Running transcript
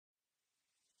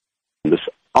This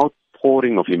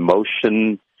outpouring of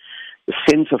emotion, the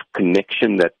sense of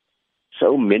connection that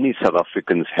so many South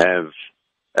Africans have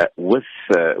with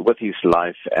his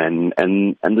life, and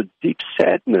the deep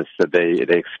sadness that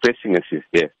they're expressing as his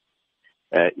death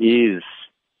is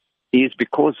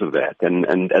because of that.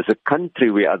 And as a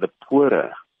country, we are the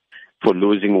poorer for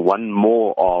losing one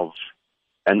more of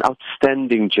an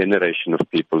outstanding generation of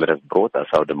people that have brought us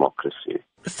our democracy.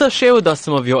 Sir, share with us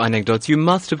some of your anecdotes. You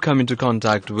must have come into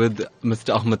contact with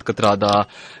Mr. Ahmed Kathrada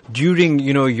during,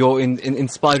 your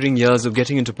inspiring years of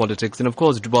getting into politics, and of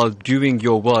course, while doing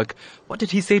your work. What did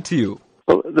he say to you?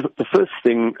 Well, the first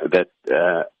thing that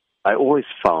I always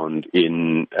found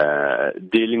in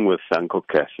dealing with Uncle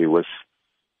Kathy was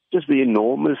just the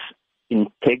enormous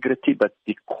integrity, but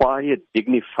the quiet,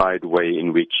 dignified way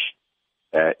in which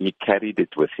he carried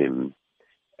it with him.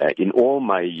 In all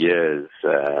my years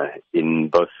in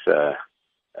both the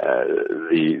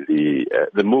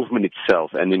movement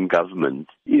itself and in government,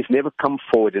 he's never come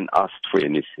forward and asked for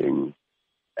anything.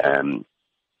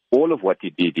 All of what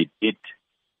he did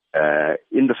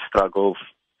in the struggle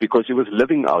because he was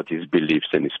living out his beliefs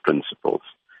and his principles.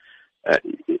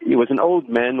 He was an old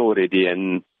man already,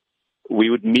 and we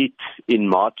would meet in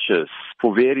marches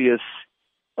for various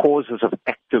causes of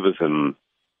activism,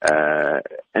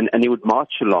 and he would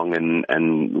march along,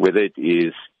 and whether it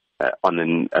is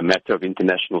on a matter of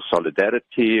international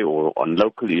solidarity or on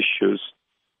local issues,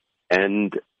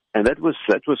 and that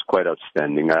was quite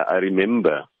outstanding. I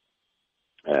remember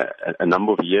a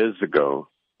number of years ago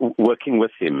working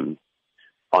with him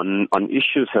on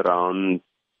issues around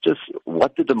just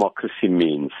what the democracy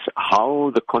means,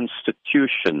 how the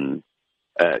Constitution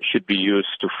should be used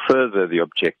to further the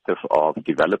objective of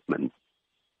development.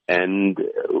 And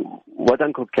what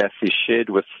Uncle Kathy shared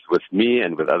with me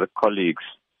and with other colleagues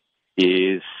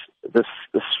is this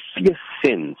fierce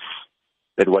sense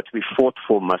that what we fought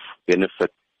for must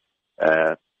benefit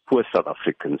poor South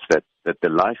Africans, that the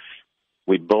life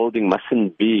we're building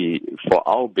mustn't be for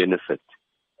our benefit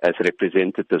as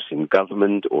representatives in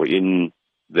government or in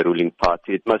the ruling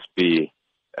party. It must be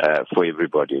for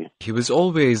everybody. He was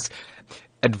always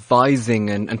advising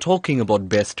and talking about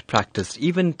best practice,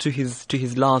 even to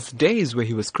his last days, where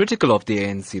he was critical of the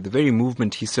ANC, the very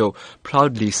movement he so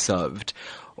proudly served.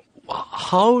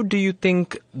 How do you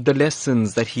think the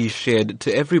lessons that he shared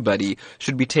to everybody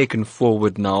should be taken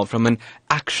forward now from an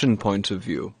action point of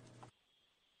view?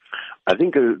 I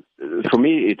think for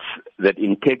me it's that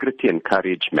integrity and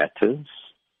courage matters,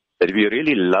 that if you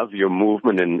really love your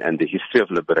movement and the history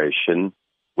of liberation,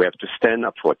 we have to stand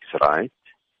up for what's right,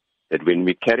 that when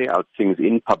we carry out things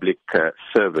in public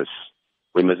service,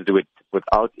 we must do it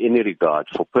without any regard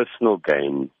for personal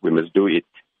gain. We must do it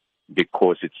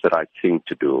because it's the right thing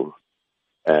to do.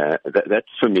 That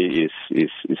for me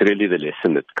is really the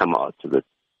lesson that come out of it.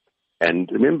 And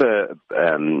remember,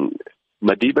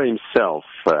 Madiba himself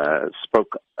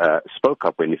spoke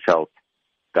up when he felt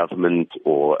government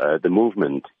or the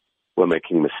movement were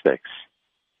making mistakes.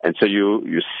 And so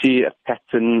you see a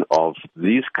pattern of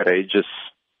these courageous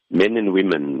men and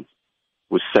women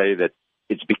who say that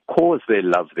it's because they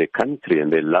love their country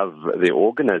and they love their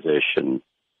organization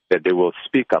that they will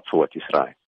speak up for what is right.